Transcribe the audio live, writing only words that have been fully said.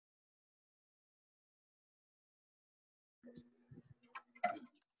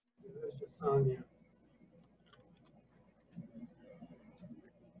Sister Sonia.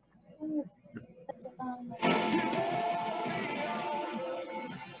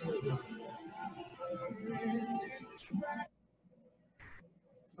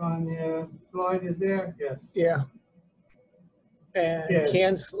 Sonia, Floyd is there? Yes. Yeah. And Ken.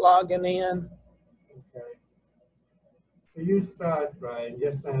 Ken's logging in. Okay. So you start, Brian.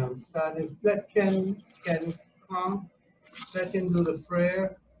 Yes, I am starting. Let Ken come. Let him do the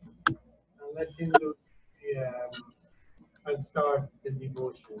prayer. And let him do and start the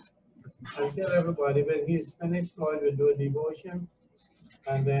devotion. And tell everybody when he's finished, Floyd will do a devotion.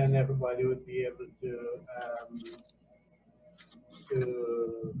 And then everybody would be able to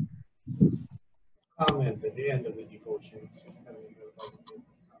comment at the end of the devotion.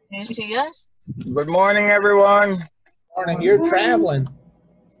 Can you see us? Good morning, everyone. Morning, you're traveling.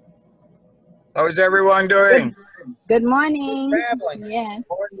 How is everyone doing? Good morning. You're traveling. Yes.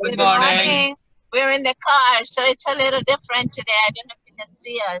 Good morning. We're in the car, so it's a little different today. I don't know if you can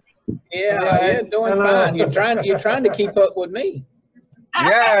see us. Yeah, you're doing Hello. fine. You're trying to keep up with me.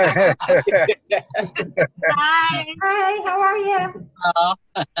 Yeah. Hi. Hi, how are you? Oh.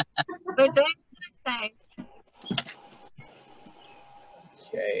 We're doing good, thanks.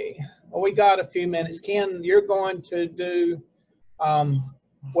 Okay. Well, we got a few minutes. Ken, you're going to do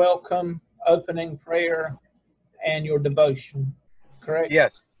welcome, opening prayer, and your devotion, correct?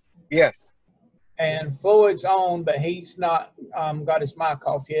 Yes. Yes. And Floyd's on, but he's not got his mic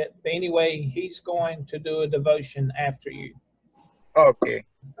off yet. But anyway, he's going to do a devotion after you. Okay.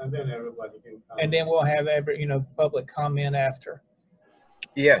 And then everybody can comment. And then we'll have public comment after.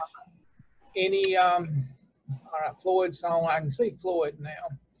 Yes. All right, Floyd's on. I can see Floyd now.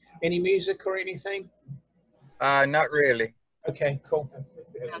 Any music or anything? Not really. Okay, cool.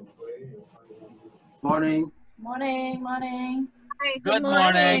 Morning. Morning, morning. Hi, Good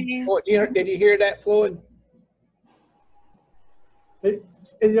morning. What, did you hear that, Floyd? Is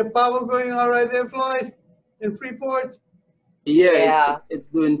your power going all right there, Floyd, in Freeport? Yeah. It's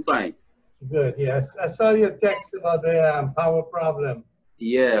doing fine. Good, yes. I saw your text about the power problem.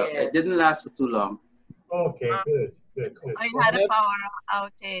 Yeah, it didn't last for too long. Okay, good. I had a power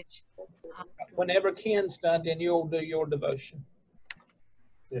outage. Whenever Ken's done, then you'll do your devotion.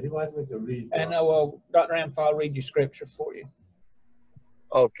 Yeah, he wants me to read. And Dr. Ramphal will read your scripture for you.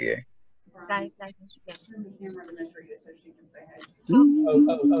 Okay. Miss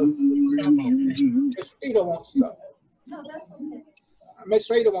Rita wants to. No, that's okay. Miss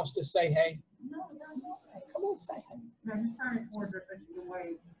Rita wants to say hey. No, that's okay. Come on, say hey. No, I'm turning towards her, but you can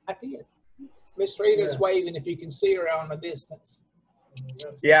wave. I did. Miss Rita's waving if you can see her on the distance.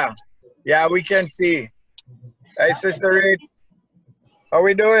 Yeah. Yeah, we can see. Hey, Sister Reed. How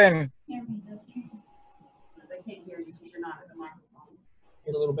we doing? They can't hear you because you're not at the microphone.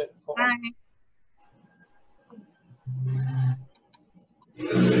 Get a little bit far. Hi.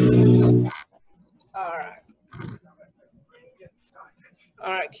 All right.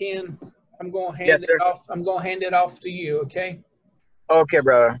 All right, Ken. I'm going to hand Yes, it sir. off. I'm going to hand it off to you, okay? Okay,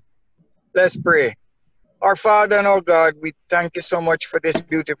 brother. Let's pray. Our Father and our God, we thank you so much for this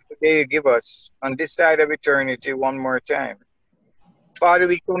beautiful day you give us on this side of eternity one more time. Father,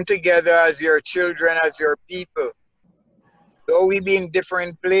 we come together as your children, as your people. Though we be in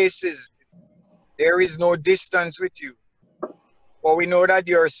different places, there is no distance with you. For we know that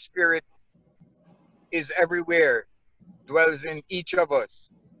your spirit is everywhere, dwells in each of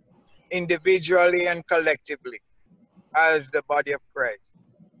us, individually and collectively, as the body of Christ.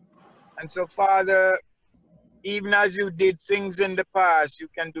 And so, Father, even as you did things in the past, you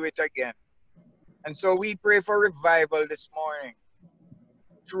can do it again. And so we pray for revival this morning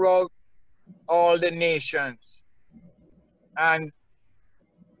throughout all the nations. And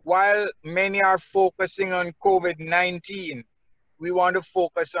while many are focusing on COVID-19, we want to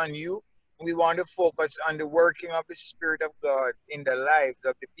focus on you. We want to focus on the working of the Spirit of God in the lives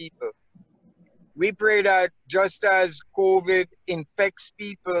of the people. We pray that just as COVID infects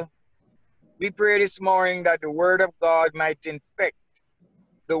people, we pray this morning that the word of God might infect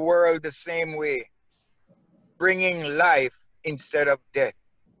the world the same way, bringing life instead of death.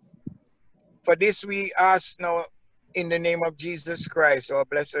 For this we ask now in the name of Jesus Christ, our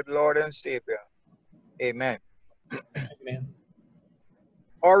blessed Lord and Savior. Amen. Amen.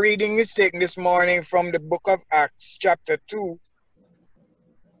 Our reading is taken this morning from the book of Acts, chapter 2,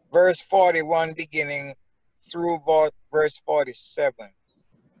 verse 41, beginning through verse 47.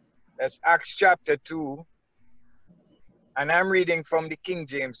 That's Acts chapter 2, and I'm reading from the King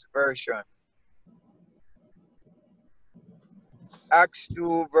James Version. Acts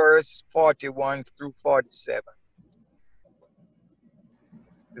 2, verse 41 through 47.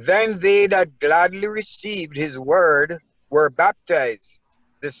 Then they that gladly received his word were baptized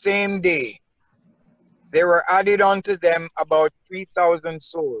the same day. There were added unto them about 3,000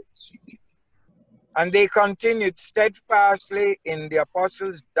 souls. And they continued steadfastly in the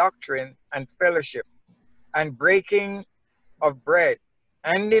apostles' doctrine and fellowship, and breaking of bread,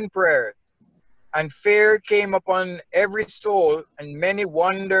 and in prayer. And fear came upon every soul, and many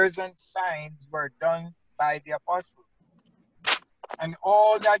wonders and signs were done by the apostles. And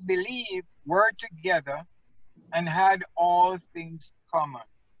all that believed were together and had all things common,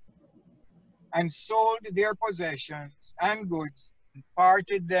 and sold their possessions and goods, and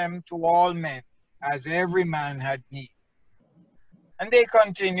parted them to all men, as every man had need. And they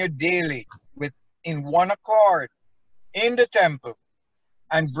continued daily in one accord in the temple,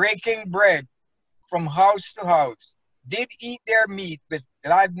 and breaking bread from house to house, did eat their meat with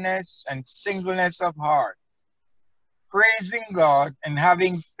gladness and singleness of heart, praising God and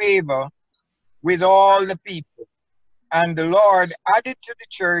having favor with all the people. And the Lord added to the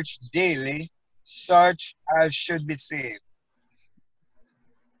church daily such as should be saved.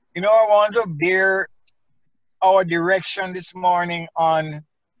 You know, I want to bear our direction this morning on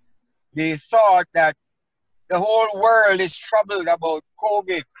the thought that the whole world is troubled about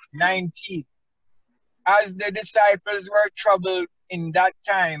COVID-19. As the disciples were troubled in that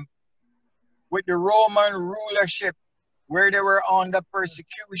time with the Roman rulership, where they were under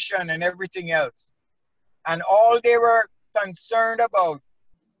persecution and everything else. And all they were concerned about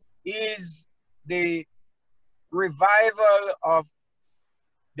is the revival of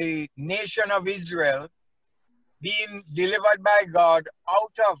the nation of Israel being delivered by God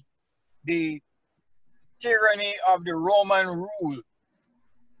out of the tyranny of the Roman rule.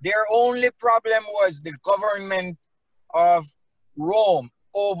 Their only problem was the government of Rome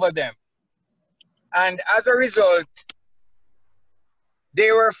over them. And as a result,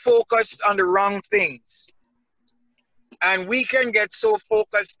 they were focused on the wrong things. And we can get so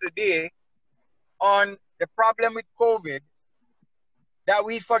focused today on the problem with COVID that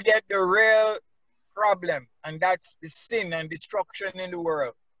we forget the real problem, and that's the sin and destruction in the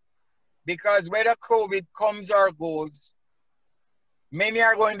world. Because whether COVID comes or goes, many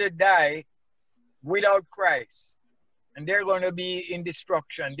are going to die without Christ, and they're going to be in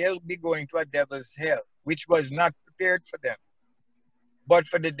destruction. They'll be going to a devil's hell, which was not prepared for them, but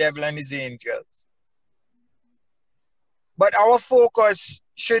for the devil and his angels. But our focus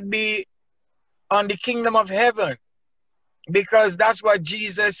should be on the kingdom of heaven, because that's what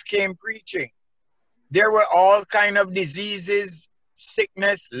Jesus came preaching. There were all kind of diseases,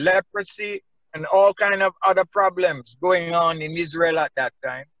 sickness, leprosy, and all kind of other problems going on in Israel at that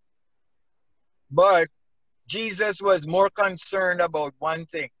time. But Jesus was more concerned about one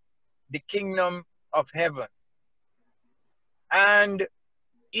thing, the kingdom of heaven. And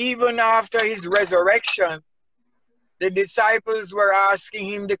even after his resurrection, the disciples were asking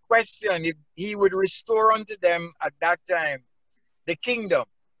him the question if he would restore unto them at that time the kingdom.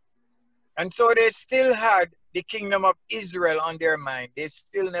 And so they still had the kingdom of Israel on their mind. They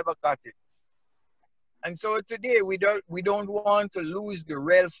still never got it. And so today we don't want to lose the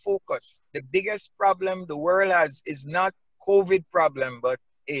real focus. The biggest problem the world has is not COVID problem, but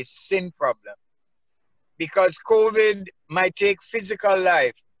a sin problem. Because COVID might take physical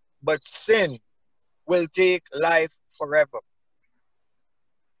life, but sin will take life forever.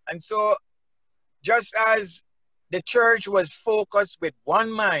 And so just as the church was focused with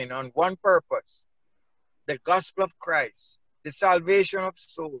one mind on one purpose, the gospel of Christ, the salvation of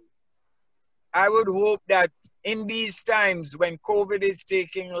souls, I would hope that in these times when COVID is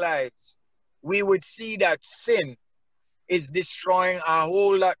taking lives, we would see that sin is destroying a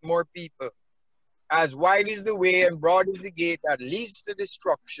whole lot more people. As wide is the way and broad is the gate that leads to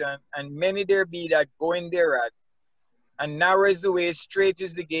destruction, and many there be that go in thereat. And narrow is the way, straight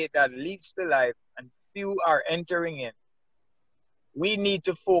is the gate that leads to life, and few are entering in. We need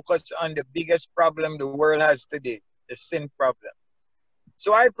to focus on the biggest problem the world has today, the sin problem.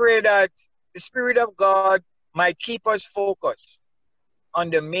 So I pray that the Spirit of God might keep us focused on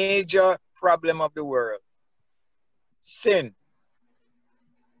the major problem of the world, sin,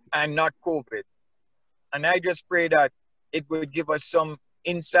 and not COVID. And I just pray that it would give us some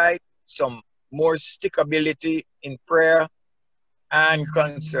insight, some more stickability in prayer and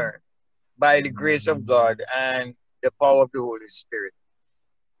concern by the grace of God and the power of the Holy Spirit,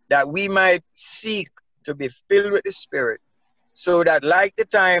 that we might seek to be filled with the Spirit, so that like the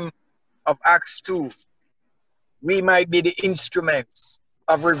time of Acts 2, we might be the instruments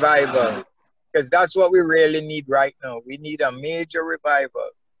of revival, because that's what we really need right now. We need a major revival,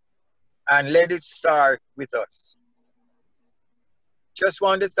 and let it start with us. just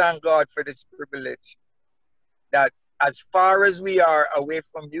want to thank God for this privilege that as far as we are away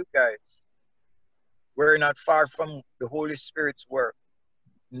from you guys, we're not far from the Holy Spirit's work,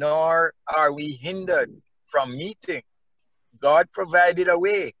 nor are we hindered from meeting. God provided a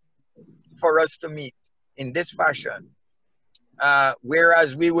way for us to meet in this fashion.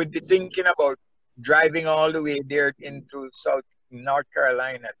 Whereas we would be thinking about driving all the way there into North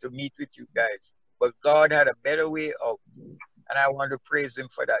Carolina to meet with you guys. But God had a better way out. And I want to praise him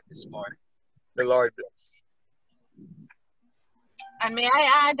for that this morning. The Lord bless. And may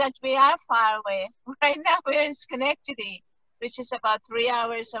I add that we are far away. Right now we're in Schenectady, which is about 3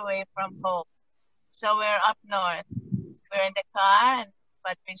 hours away from home. So we're up north. We're in the car,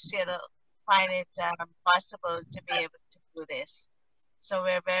 but we still find it possible to be able to do this. So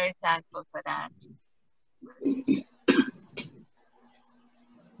we're very thankful for that.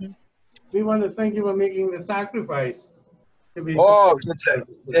 We want to thank you for making the sacrifice to be. Oh,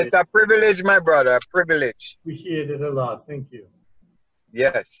 it's a privilege, my brother, a privilege. Appreciate it a lot. Thank you.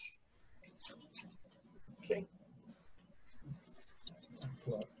 Yes. Okay.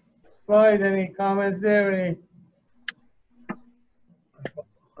 Floyd, any comments there? Any?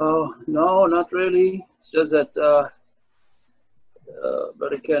 Oh, no, not really. It's just that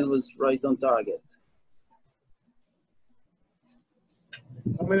Brother Ken was right on target.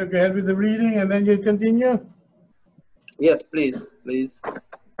 I'm going to go ahead with the reading and then you continue. Yes, please, please.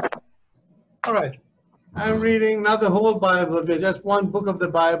 All right. I'm reading not the whole Bible, but just one book of the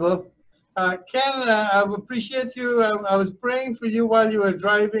Bible. Ken, I appreciate you. I was praying for you while you were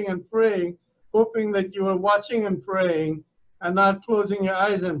driving and praying, hoping that you were watching and praying and not closing your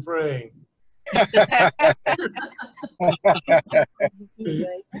eyes and praying. Thank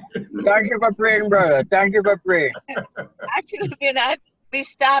you for praying, brother. Thank you for praying. Actually, we're not. We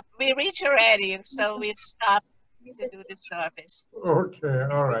stopped. We reached already, so we've stopped to do the service. Okay,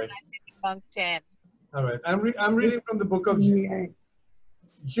 all right. Monk 10. All right. I'm reading from the book of Jude.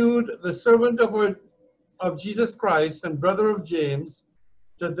 Jude, the servant of Jesus Christ and brother of James,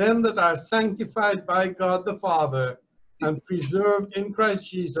 to them that are sanctified by God the Father and preserved in Christ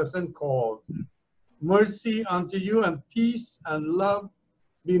Jesus and called. Mercy unto you and peace and love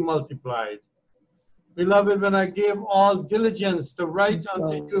be multiplied. Beloved, when I gave all diligence to write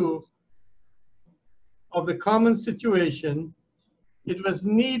unto you of the common situation, it was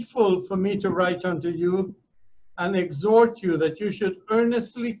needful for me to write unto you and exhort you that you should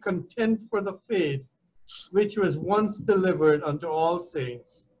earnestly contend for the faith which was once delivered unto all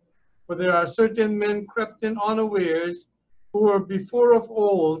saints. For there are certain men crept in unawares, who were before of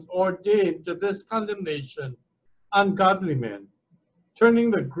old ordained to this condemnation, ungodly men,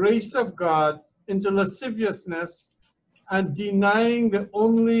 turning the grace of God into lasciviousness and denying the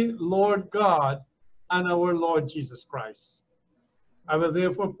only Lord God and our Lord Jesus Christ. I will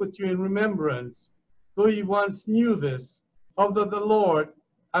therefore put you in remembrance, though ye once knew this, how that the Lord,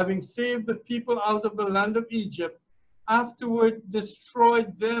 having saved the people out of the land of Egypt, afterward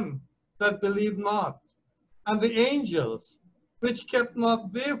destroyed them that believed not. And the angels, which kept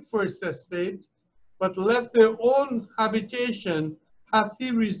not their first estate, but left their own habitation, hath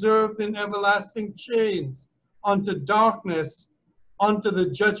he reserved in everlasting chains unto darkness, unto the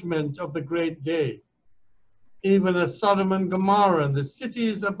judgment of the great day. Even as Sodom and Gomorrah and the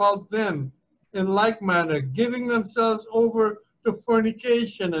cities about them, in like manner, giving themselves over to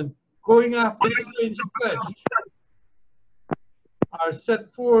fornication and going after strange flesh, are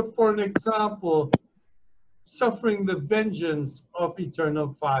set forth for an example, suffering the vengeance of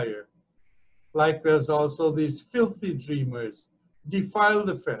eternal fire. Likewise also these filthy dreamers defile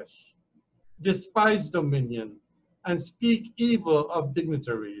the flesh, despise dominion, and speak evil of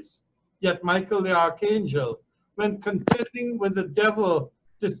dignitaries. Yet Michael the archangel, when contending with the devil,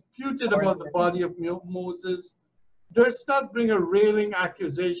 disputed about the body of Moses, durst not bring a railing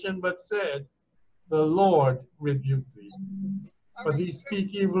accusation, but said, the Lord rebuke thee. For these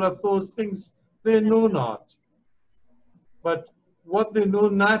speak evil of those things they know not. But what they know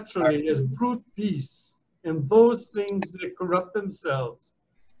naturally is brute beasts. In those things they corrupt themselves.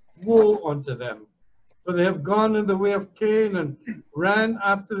 Woe unto them! For they have gone in the way of Cain and ran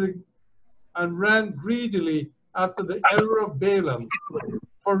greedily after the error of Balaam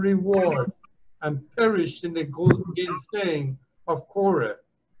for reward, and perished in the gainsaying of Korah.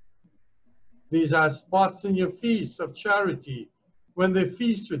 These are spots in your feasts of charity, when they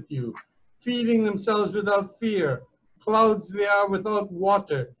feast with you, feeding themselves without fear. Clouds they are without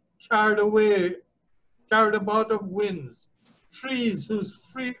water, carried about of winds. Trees whose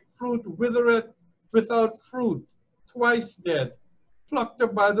fruit withereth without fruit, twice dead, plucked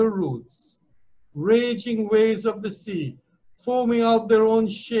up by the roots. Raging waves of the sea, foaming out their own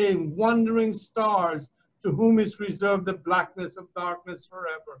shame, wandering stars, to whom is reserved the blackness of darkness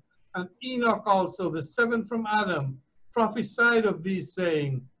forever. And Enoch also, the seventh from Adam, prophesied of these,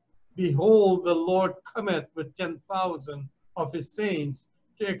 saying, Behold, the Lord cometh with 10,000 of his saints,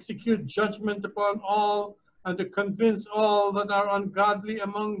 to execute judgment upon all, and to convince all that are ungodly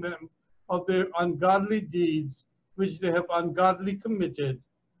among them of their ungodly deeds, which they have ungodly committed,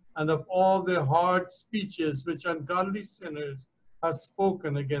 and of all their hard speeches which ungodly sinners have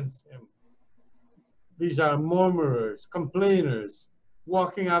spoken against him. These are murmurers, complainers,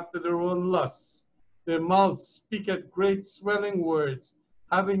 walking after their own lusts. Their mouths speak at great swelling words,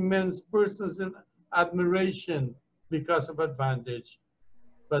 having men's persons in admiration because of advantage.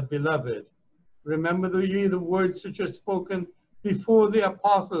 But beloved, remember ye the words which were spoken before the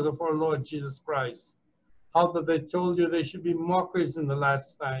apostles of our Lord Jesus Christ, how that they told you they should be mockers in the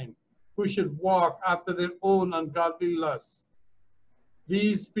last time, who should walk after their own ungodly lusts.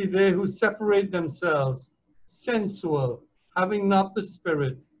 These be they who separate themselves, sensual, having not the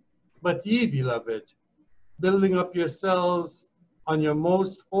Spirit. But ye, beloved, building up yourselves on your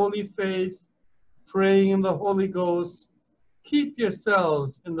most holy faith, praying in the Holy Ghost, keep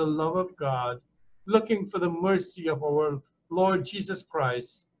yourselves in the love of God, looking for the mercy of our Lord Jesus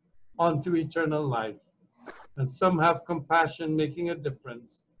Christ unto eternal life. And some have compassion, making a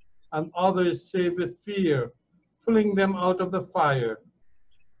difference, and others save with fear, pulling them out of the fire,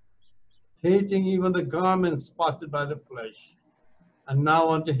 hating even the garments spotted by the flesh. And now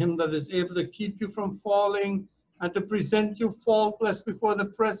unto him that is able to keep you from falling, and to present you faultless before the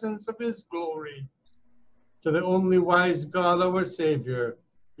presence of his glory, to the only wise God our Savior,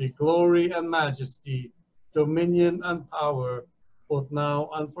 be glory and majesty, dominion and power, both now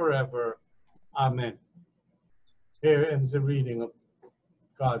and forever. Amen. Here ends the reading of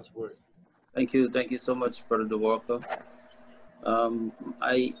God's word. Thank you so much, Brother Dwarka.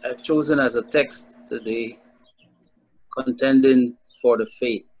 I've chosen as a text today, contending for the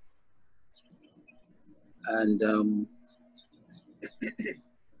faith. And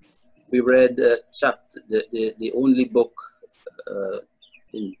we read chapter, the only book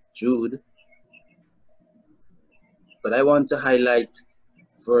in Jude, but I want to highlight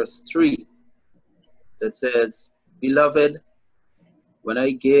verse 3 that says, Beloved, when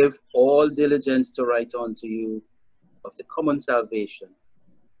I gave all diligence to write unto you of the common salvation,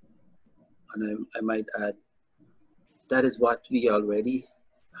 and I might add, that is what we already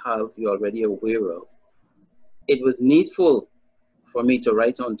have, you're already aware of. It was needful for me to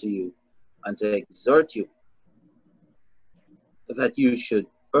write unto you and to exhort you that you should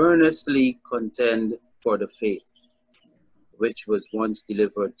earnestly contend for the faith which was once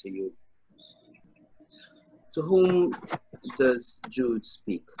delivered to you. To whom does Jude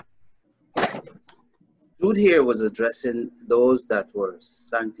speak? Jude here was addressing those that were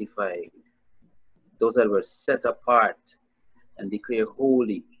sanctified, those that were set apart and declared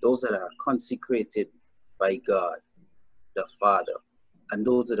holy, those that are consecrated by God, the Father, and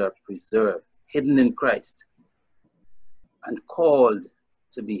those that are preserved, hidden in Christ, and called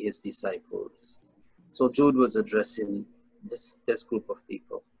to be his disciples. So Jude was addressing this group of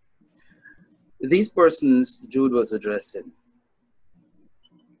people. These persons Jude was addressing,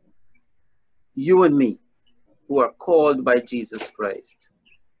 you and me, who are called by Jesus Christ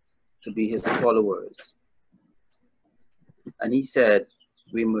to be his followers. And he said,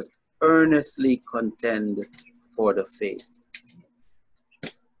 we must earnestly contend for the faith.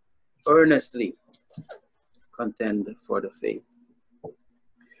 Earnestly contend for the faith.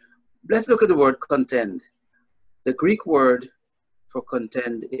 Let's look at the word contend. The Greek word for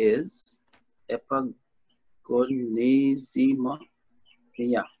contend is epagonizima.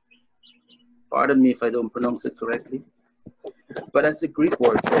 Yeah. Pardon me if I don't pronounce it correctly, but that's the Greek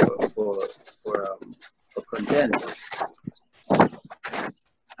word for contend.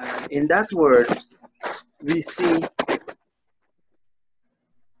 In that word, we see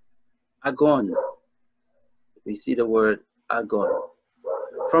agon. We see the word agon,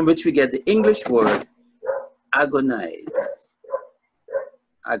 from which we get the English word agonize.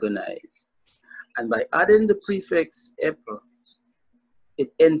 Agonize. And by adding the prefix epa,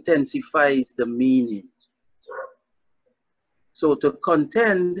 it intensifies the meaning. So to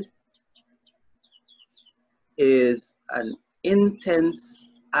contend is an intense,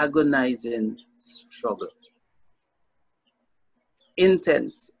 agonizing struggle.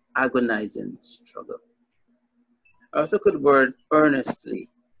 Intense, agonizing struggle. Also look at the word earnestly.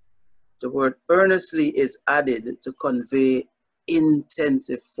 The word earnestly is added to convey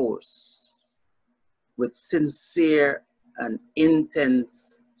intensive force with sincere and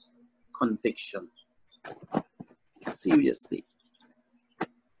intense conviction. seriously.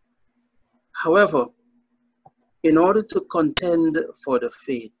 However, in order to contend for the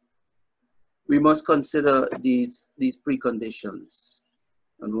faith, we must consider these preconditions.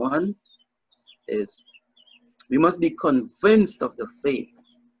 And one is we must be convinced of the faith.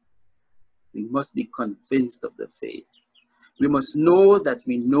 We must be convinced of the faith. We must know that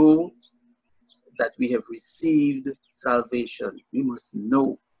we have received salvation. We must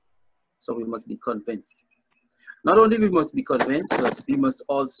know. So we must be convinced. Not only we must be convinced, but we must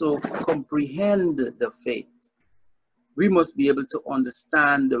also comprehend the faith. We must be able to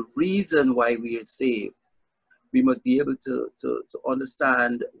understand the reason why we are saved. We must be able to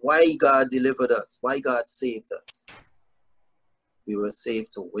understand why God delivered us, why God saved us. We were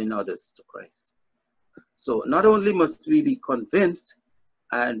saved to win others to Christ. So not only must we be convinced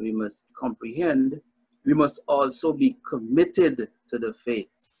and we must comprehend, we must also be committed to the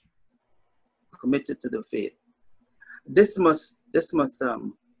faith. Committed to the faith. This must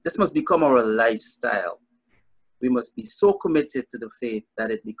become our lifestyle. We must be so committed to the faith that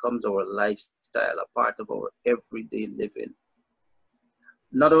it becomes our lifestyle, a part of our everyday living.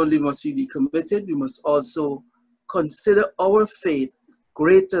 Not only must we be committed, we must also consider our faith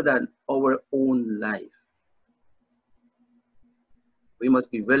greater than our own life. We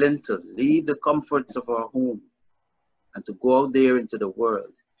must be willing to leave the comforts of our home and to go out there into the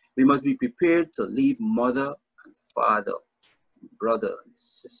world. We must be prepared to leave mother and father, and brother and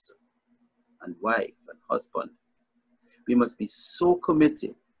sister, and wife and husband. We must be so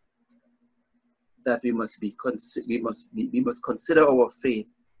committed that we must consider our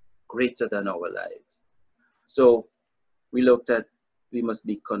faith greater than our lives. So we looked at, we must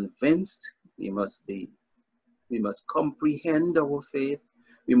be convinced, we must comprehend our faith,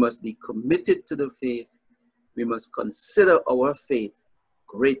 we must be committed to the faith, we must consider our faith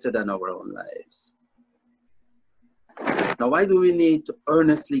greater than our own lives. Now, why do we need to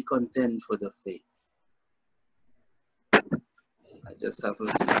earnestly contend for the faith? I just have a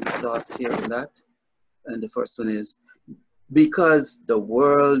few thoughts here on that. And the first one is, because the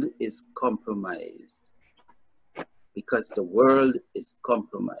world is compromised. Because the world is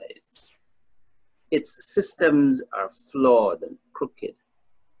compromised. Its systems are flawed and crooked.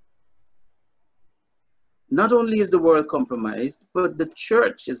 Not only is the world compromised, but the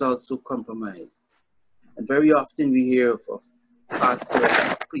church is also compromised. And very often we hear of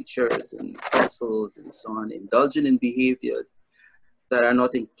pastors, preachers, and apostles, and so on, indulging in behaviors that are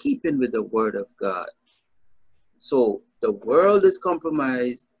not in keeping with the word of God. So the world is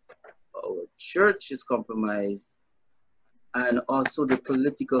compromised, our church is compromised, and also the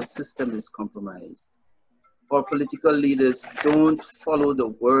political system is compromised. Our political leaders don't follow the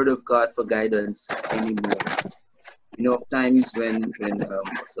word of God for guidance anymore. You know, of times when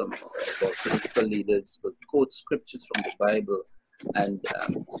some of our political leaders would quote scriptures from the Bible and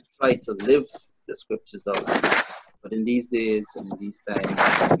try to live the scriptures out. But in these days and in these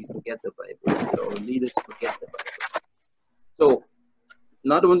times, we forget the Bible. Our leaders forget the Bible. So,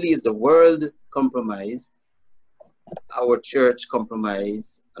 not only is the world compromised, our church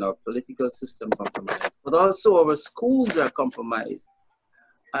compromised, and our political system compromised, but also our schools are compromised.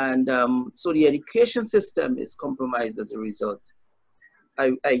 And so the education system is compromised as a result.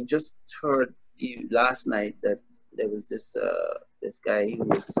 I just heard last night that there was this guy who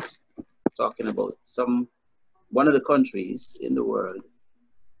was talking about one of the countries in the world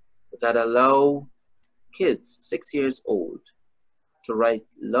that allow kids 6 years old to write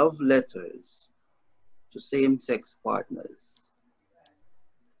love letters to same-sex partners,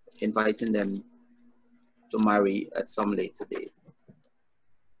 inviting them to marry at some later date.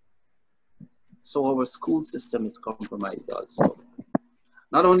 So our school system is compromised also.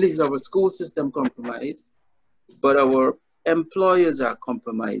 Not only is our school system compromised, but our employers are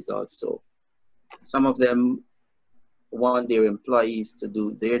compromised also. Some of them want their employees to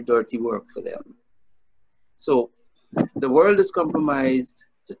do their dirty work for them. So the world is compromised,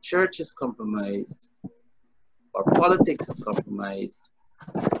 the church is compromised, our politics is compromised,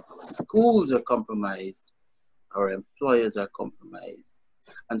 our schools are compromised, our employers are compromised.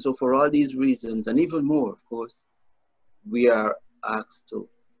 And so for all these reasons, and even more, of course, we are asked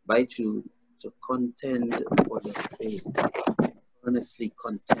by Jude to contend for the faith, earnestly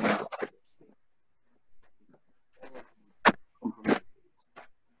contend for the faith. Compromises.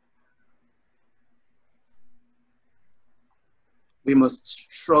 We must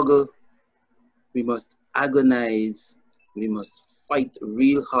struggle, we must agonize, we must fight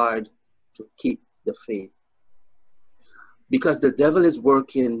real hard to keep the faith. Because the devil is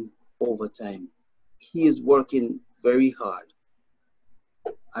working overtime. He is working very hard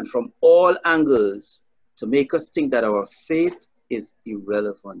and from all angles to make us think that our faith is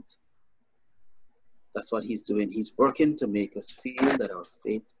irrelevant. That's what he's doing. He's working to make us feel that our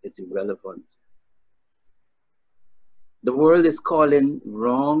faith is irrelevant. The world is calling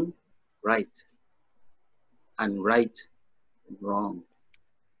wrong right and right wrong.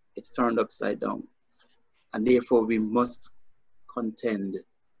 It's turned upside down. And therefore we must contend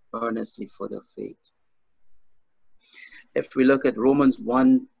earnestly for the faith. If we look at Romans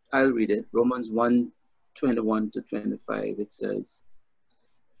 1, I'll read it. Romans 1, 21 to 25, it says,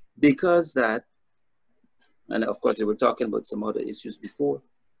 because that, and of course they were talking about some other issues before,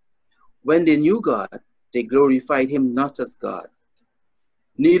 when they knew God, they glorified him not as God,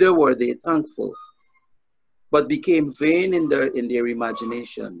 neither were they thankful, but became vain in their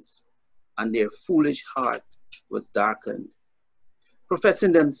imaginations, and their foolish heart was darkened.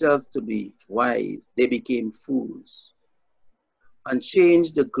 Professing themselves to be wise, they became fools, and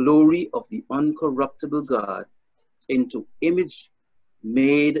changed the glory of the uncorruptible God into image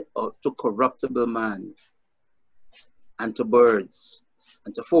made to corruptible man, and to birds,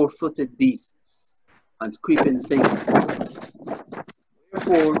 and to four-footed beasts, and creeping things.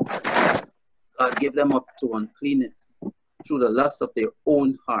 Therefore, God gave them up to uncleanness through the lust of their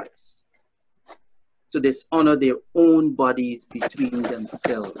own hearts, to dishonor their own bodies between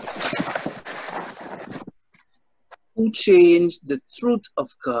themselves, who changed the truth of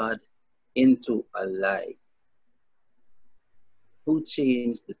God into a lie. Who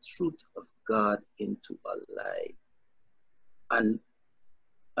changed the truth of God into a lie.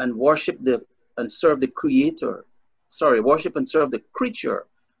 And worship and serve the creator. Worship and serve the creature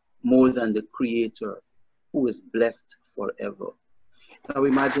more than the creator, who is blessed forever. Now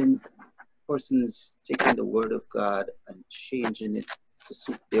imagine persons taking the word of God and changing it to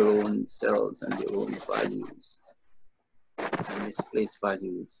suit their own selves and their own values and misplaced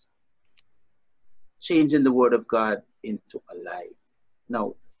values. Changing the word of God into a lie.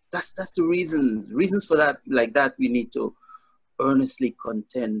 Now, that's the reasons for that. Like that, we need to earnestly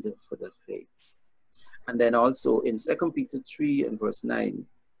contend for the faith. And then also in 2 Peter 3 and verse 9,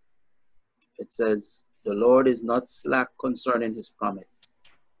 it says, the Lord is not slack concerning his promise,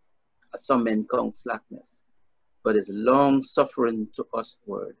 as some men count slackness, but is long suffering to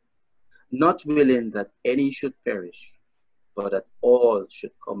usward, not willing that any should perish, but that all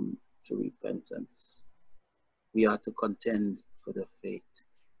should come to repentance. We are to contend for the faith.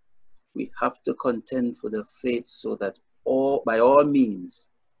 We have to contend for the faith so that by all means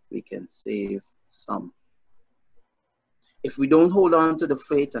we can save some. If we don't hold on to the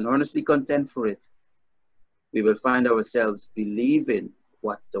faith and earnestly contend for it, we will find ourselves believing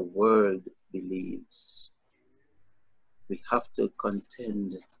what the world believes. We have to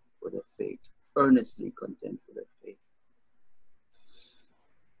contend for the faith, earnestly contend for the faith.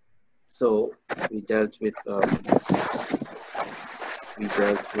 So we dealt with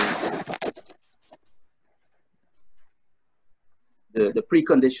the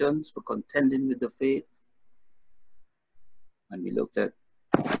preconditions for contending with the faith, and we looked at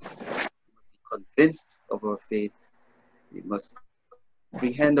convinced of our faith. We must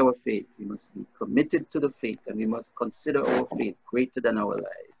comprehend our faith. We must be committed to the faith, and we must consider our faith greater than our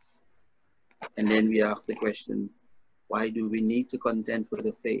lives. And then we ask the question, why do we need to contend for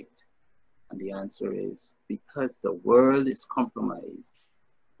the faith? And the answer is because the world is compromised,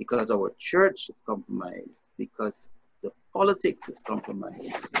 because our church is compromised, because the politics is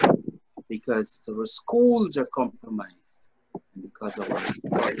compromised, because our schools are compromised, and because of our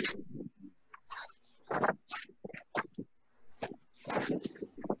authority.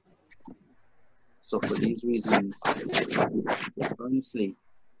 So for these reasons, earnestly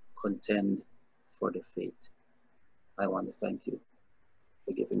contend for the faith. I want to thank you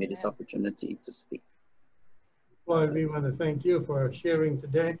for giving me this opportunity to speak. Lord, we want to thank you for sharing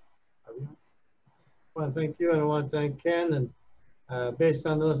today. I want to thank you, and I want to thank Ken. And based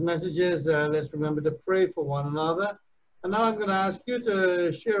on those messages, let's remember to pray for one another. And now I'm going to ask you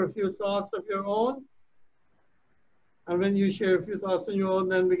to share a few thoughts of your own. And when you share a few thoughts on your own,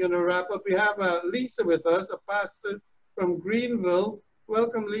 then we're going to wrap up. We have Lisa with us, a pastor from Greenville.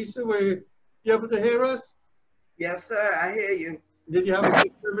 Welcome, Lisa. Were you able to hear us? Yes, sir. I hear you. Did you have a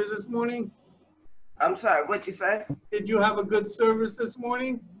good service this morning? I'm sorry. What you say? Did you have a good service this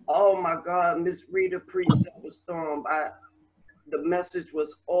morning? Oh my God, Miss Rita preached up a storm. The message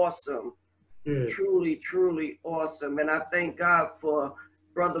was awesome. Good. Truly, truly awesome. And I thank God for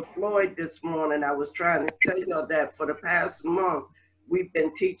Brother Floyd this morning. I was trying to tell you that for the past month, we've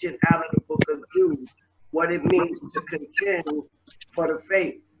been teaching out of the book of Jude what it means to contend for the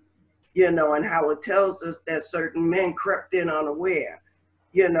faith, you know, and how it tells us that certain men crept in unaware.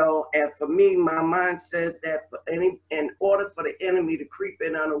 you know. And for me, my mind said that in order for the enemy to creep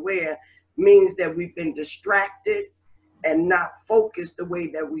in unaware means that we've been distracted and not focused the way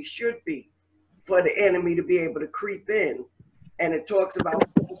that we should be for the enemy to be able to creep in. And it talks about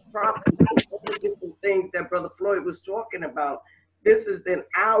false prophets and all the different things that Brother Floyd was talking about. This is an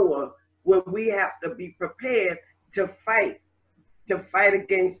hour where we have to be prepared to fight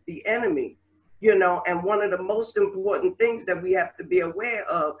against the enemy, you know. And one of the most important things that we have to be aware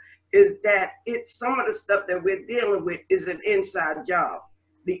of is that it's some of the stuff that we're dealing with is an inside job.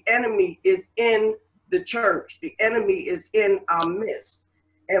 The enemy is in the church. The enemy is in our midst.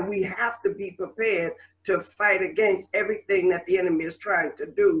 And we have to be prepared to fight against everything that the enemy is trying to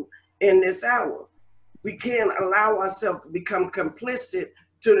do in this hour. We can't allow ourselves to become complicit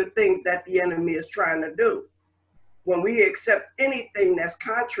to the things that the enemy is trying to do. When we accept anything that's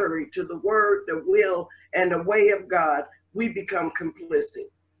contrary to the word, the will, and the way of God, we become complicit.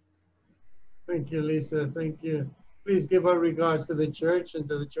 Thank you, Lisa. Thank you. Please give our regards to the church and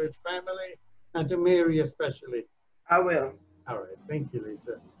to the church family and to Mary especially. I will. All right. Thank you,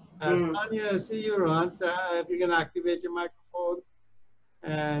 Lisa. Sonia, I see you're on. If you can activate your microphone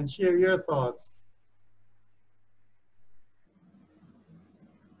and share your thoughts.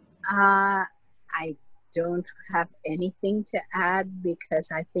 I don't have anything to add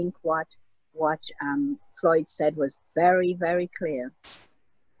because I think what Floyd said was very, very clear.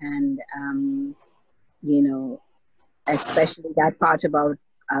 And, you know, especially that part about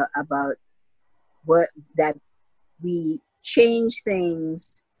what that we change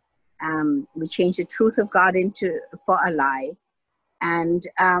things, we change the truth of God for a lie, and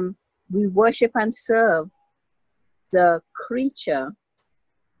we worship and serve the creature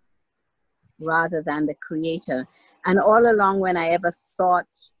rather than the creator. And all along when I ever thought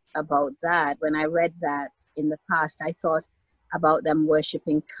about that, when I read that in the past, I thought about them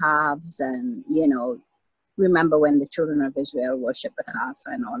worshiping calves and, you know, remember when the children of Israel worshiped the calf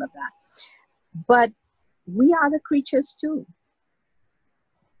and all of that. But we are the creatures too.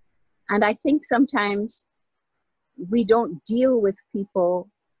 And I think sometimes we don't deal with people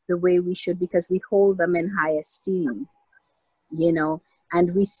the way we should because we hold them in high esteem, you know,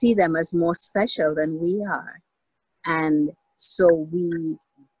 and we see them as more special than we are. And so we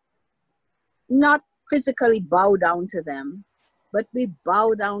not physically bow down to them, but we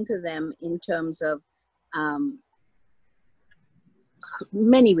bow down to them in terms of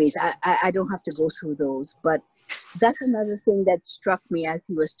many ways. I don't have to go through those, but that's another thing that struck me as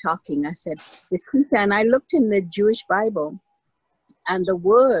he was talking. I said, the creature, and I looked in the Jewish Bible, and the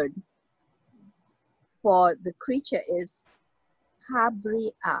word for the creature is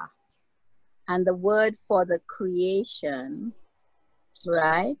Habriah, and the word for the creation,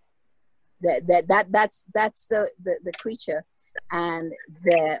 right? That's the creature, and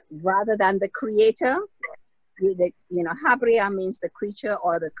rather than the creator, you know, Habriah means the creature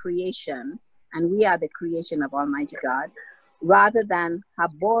or the creation, and we are the creation of Almighty God, rather than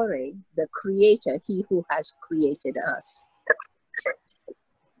Habore, the creator, he who has created us.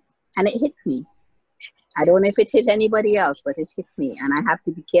 And it hit me. I don't know if it hit anybody else, but it hit me. And I have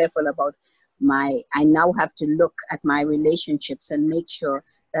to be careful about I now have to look at my relationships and make sure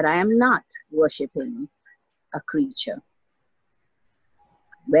that I am not worshiping a creature.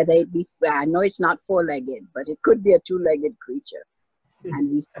 Whether it be, I know it's not four-legged, but it could be a two-legged creature.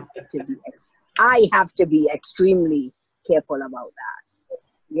 And we have to be, I have to be extremely careful about that,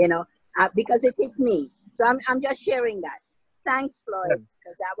 you know, because it hit me. So I'm just sharing that. Thanks, Floyd,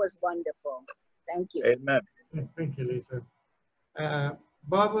 because that was wonderful. Thank you. Amen. Thank you, Lisa.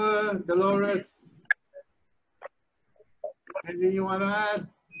 Barbara, Dolores, anything you want to add?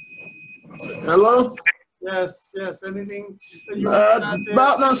 Hello? Yes, anything you want to add there?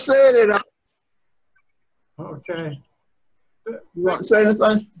 About not saying it. Okay. You want to say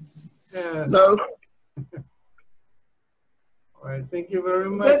anything? Yeah. No. All right, thank you very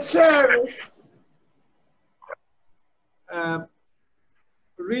much. Good service.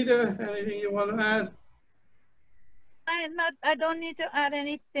 Rita, anything you want to add? I don't need to add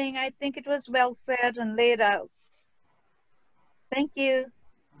anything. I think it was well said and laid out. Thank you.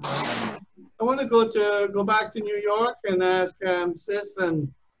 I want to go back to New York and ask Sis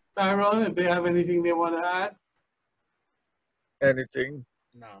and Tyrone if they have anything they want to add. Anything?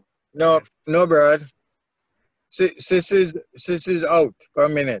 No, Brad. Sis is out for a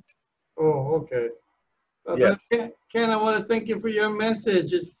minute. Oh, okay. Yes. Ken, I want to thank you for your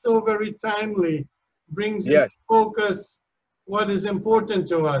message. It's so very timely. Brings Yes. into focus what is important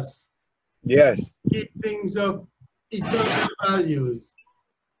to us. Yes. Keep things of eternal values.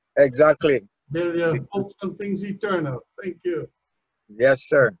 Exactly. Build your hopes on things eternal. Thank you. Yes,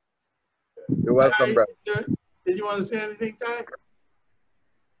 sir. You're welcome, Ty, brother. did you want to say anything, Ty?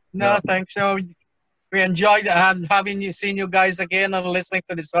 No, No. thanks. So we enjoyed having you, seeing you guys again and listening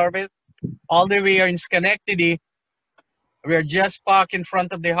to the service. Although we are in Schenectady, we are just parked in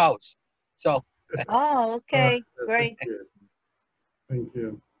front of the house. So Oh, okay, great. Thank you. Thank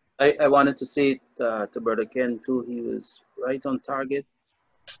you. I wanted to say to Brother Ken too, he was right on target.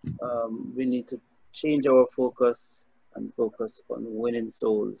 We need to change our focus and focus on winning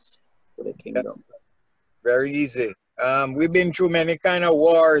souls for the That's kingdom. very easy. We've been through many kind of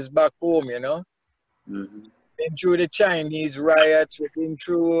wars back home, you know. Mhm. Been through the Chinese riots. We've been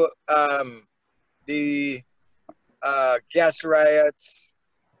through the gas riots.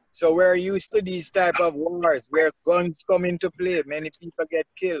 So we're used to these type of wars where guns come into play. Many people get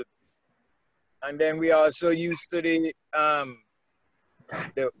killed. And then we also used to the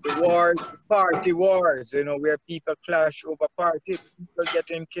wars, party wars, you know, where people clash over party, people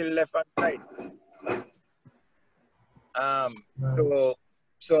getting killed left and right.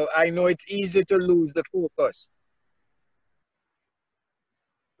 So I know it's easy to lose the focus.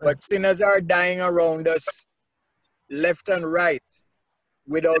 But sinners are dying around us left and right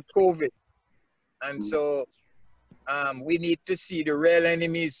without COVID. And so we need to see the real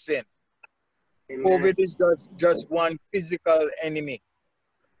enemy is sin. Amen. COVID is just one physical enemy.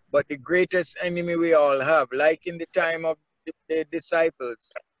 But the greatest enemy we all have, like in the time of the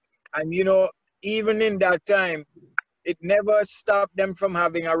disciples. And you know, even in that time, it never stopped them from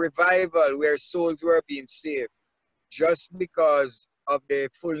having a revival where souls were being saved, just because of the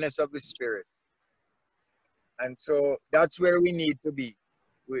fullness of the Spirit. And so that's where we need to be.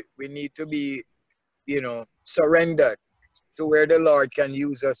 We need to be, you know, surrendered to where the Lord can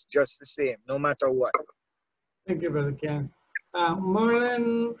use us just the same, no matter what. Thank you, Brother Ken.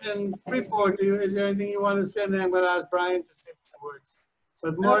 Merlin and Freeport, is there anything you want to say? And then I'm going to ask Brian to say a few words.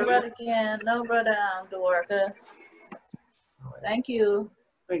 But No, Merlin, brother Ken. No, brother Dwarka. Thank you.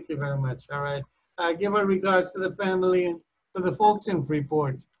 thank you very much. All right. Give our regards to the family and to the folks in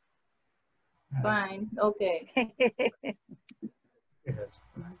Freeport. Fine. Okay. Yes.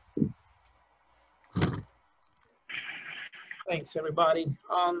 Thanks, everybody.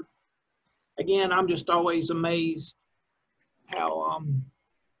 Again, I'm just always amazed how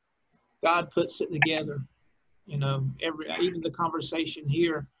God puts it together. You know, even the conversation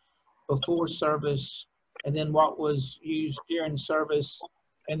here before service, and then what was used during service,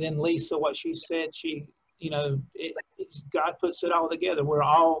 and then Lisa, what she said, you know, God puts it all together. We're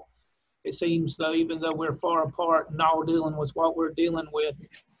all, it seems though, even though we're far apart and all dealing with what we're dealing with,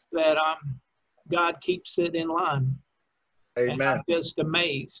 that God keeps it in line. Amen. And I'm just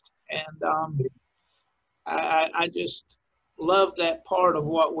amazed. And I just love that part of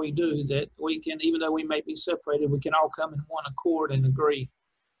what we do, that we can, even though we may be separated, we can all come in one accord and agree.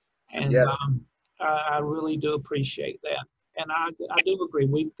 And Yes. I really do appreciate that. And I do agree.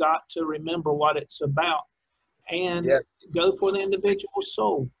 We've got to remember what it's about and Yes. go for the individual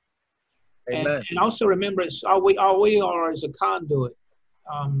soul. Amen. And also remember, it's all we are is a conduit.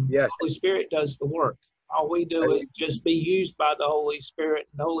 Yes. The Holy Spirit does the work. All we do is just be used by the Holy Spirit.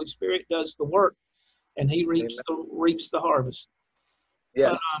 The Holy Spirit does the work, and He reaps the harvest.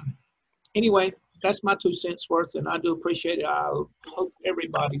 Yes. But, anyway, that's my 2 cents worth, and I do appreciate it. I hope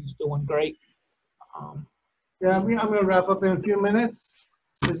everybody's doing great. Yeah, I'm going to wrap up in a few minutes.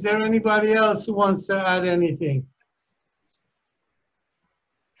 Is there anybody else who wants to add anything?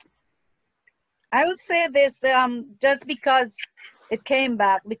 I will say this just because it came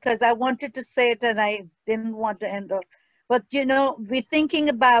back, because I wanted to say it and I didn't want to end up. But, you know, we're thinking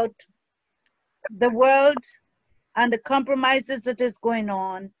about the world and the compromises that is going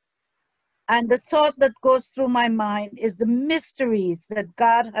on. And the thought that goes through my mind is the mysteries that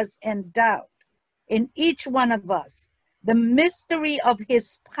God has endowed in each one of us. The mystery of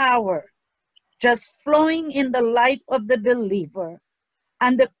His power just flowing in the life of the believer.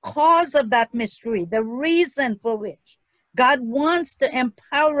 And the cause of that mystery, the reason for which God wants to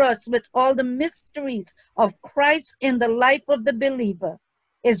empower us with all the mysteries of Christ in the life of the believer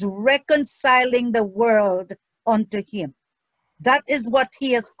is reconciling the world unto Him. That is what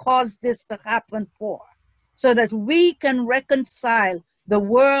He has caused this to happen for, so that we can reconcile the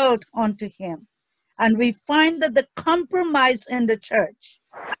world unto Him. And we find that the compromise in the church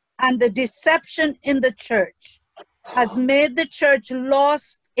and the deception in the church has made the church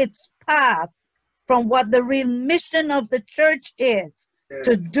lost its path from what the real mission of the church is,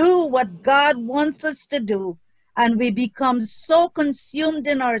 to do what God wants us to do. And we become so consumed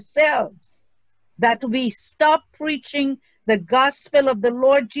in ourselves that we stop preaching the gospel of the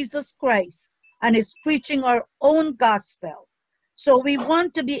Lord Jesus Christ and is preaching our own gospel. So we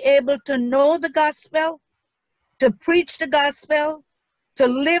want to be able to know the gospel, to preach the gospel, to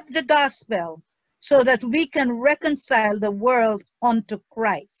live the gospel, so that we can reconcile the world unto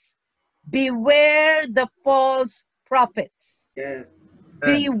Christ. Beware the false prophets. Yes.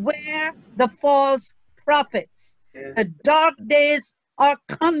 Beware the false prophets. Yes. The dark days are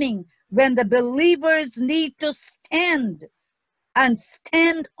coming when the believers need to stand and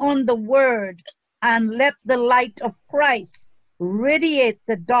stand on the word and let the light of Christ radiate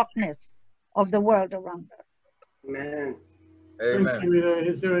the darkness of the world around us. Amen. Thank you.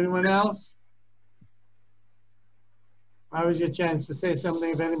 Is there anyone else? Now is your chance to say something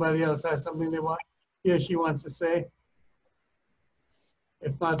if anybody else has something they want, he or she wants to say.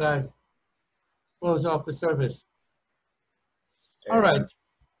 If not, I close off the service. All right.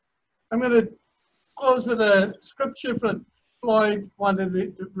 I'm going to close with a scripture from Floyd wanted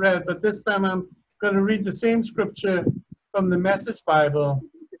to read, but this time I'm going to read the same scripture from the Message Bible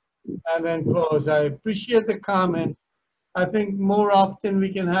and then close. I appreciate the comment. I think more often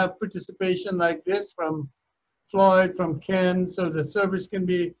we can have participation like this from Floyd, from Ken, so the service can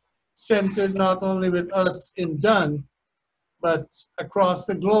be centered not only with us in Dunn, but across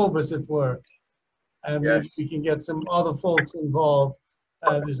the globe, as it were. And maybe we can get some other folks involved.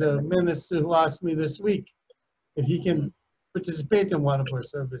 There's a minister who asked me this week if he can participate in one of our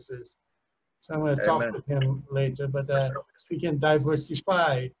services. So I'm going to talk with him later, but we can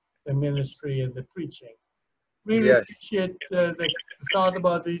diversify the ministry and the preaching. Really appreciate the thought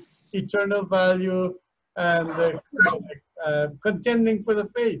about the eternal value and the contending for the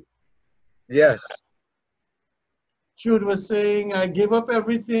faith. Yes. Jude was saying, I gave up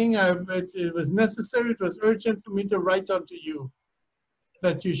everything. It was necessary, it was urgent for me to write unto you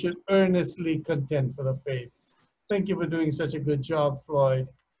that you should earnestly contend for the faith. Thank you for doing such a good job, Floyd,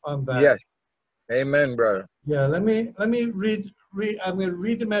 on that. Yes. Amen, brother. Yeah, let me read. I'm going to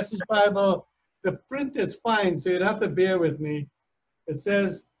read the Message Bible. The print is fine, so you'd have to bear with me. It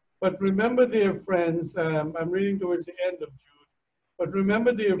says, but remember, dear friends, I'm reading towards the end of Jude, but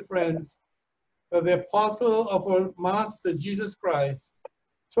remember, dear friends, that the apostle of our Master Jesus Christ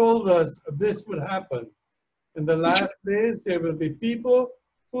told us this would happen. In the last days, there will be people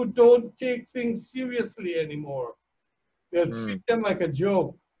who don't take things seriously anymore. They'll treat them like a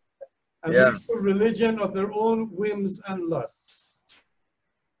joke and live for religion of their own whims and lusts.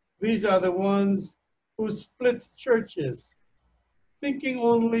 These are the ones who split churches, thinking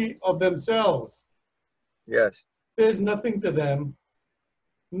only of themselves. Yes. There's nothing to them,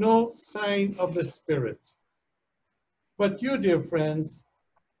 no sign of the Spirit. But you, dear friends,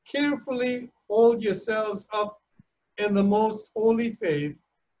 carefully hold yourselves up in the most holy faith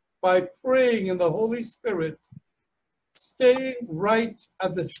by praying in the Holy Spirit, staying right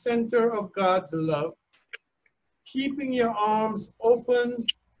at the center of God's love, keeping your arms open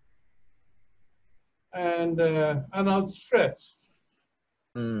and outstretched,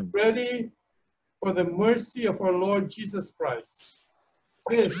 ready for the mercy of our Lord Jesus Christ.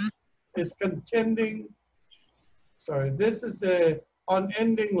 This is this is the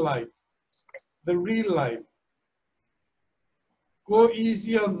unending life, the real life. Go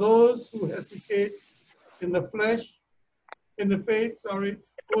easy on those who hesitate in the flesh, in the faith,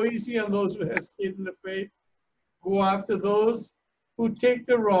 Go easy on those who hesitate in the faith. Go after those who take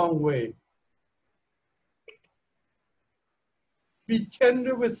the wrong way. Be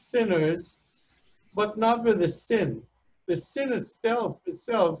tender with sinners, but not with the sin. The sin itself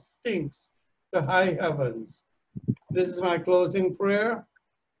stinks to high heavens. This is my closing prayer.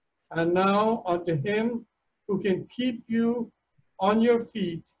 And now unto him who can keep you on your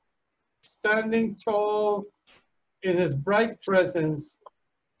feet, standing tall in his bright presence,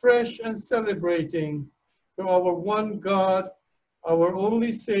 fresh and celebrating to our one God, our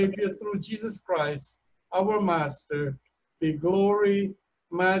only Savior through Jesus Christ, our Master, be glory,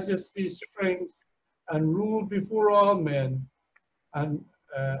 majesty, strength, and rule before all men, and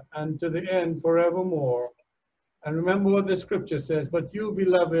to the end forevermore. And remember what the scripture says, but you,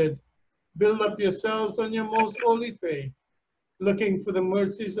 beloved, build up yourselves on your most holy faith, looking for the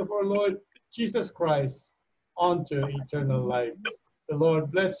mercies of our Lord Jesus Christ unto eternal life. The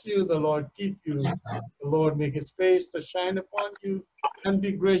Lord bless you, the Lord keep you, the Lord make his face to shine upon you and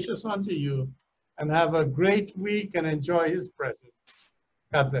be gracious unto you, and have a great week and enjoy his presence.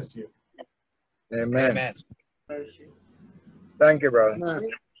 God bless you. Amen. Bless you. Thank you, brother.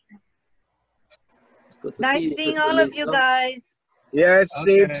 Good to Nice see you, seeing Sister all of you Lisa. guys. Yes,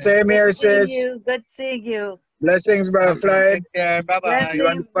 same here, Good seeing sis. you. Good seeing you. Blessings, brother Floyd. Take care. Bye-bye.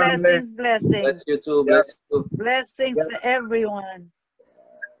 Blessings, blessings, blessings. Bless you too. Bless you. Blessings to everyone.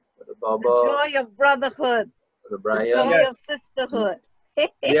 The Baba. joy of brotherhood. Brother The Brian. joy Yes. of sisterhood.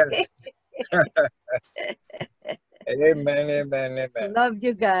 Yes. Amen, amen, amen. Love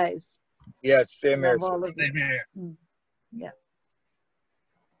you guys. Yes, same here, Love all sis. of you. Same here. Mm, yeah.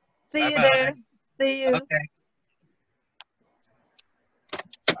 See you Bye-bye. there. See you. Okay.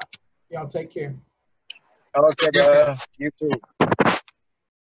 Y'all take care. Okay, You too. you too.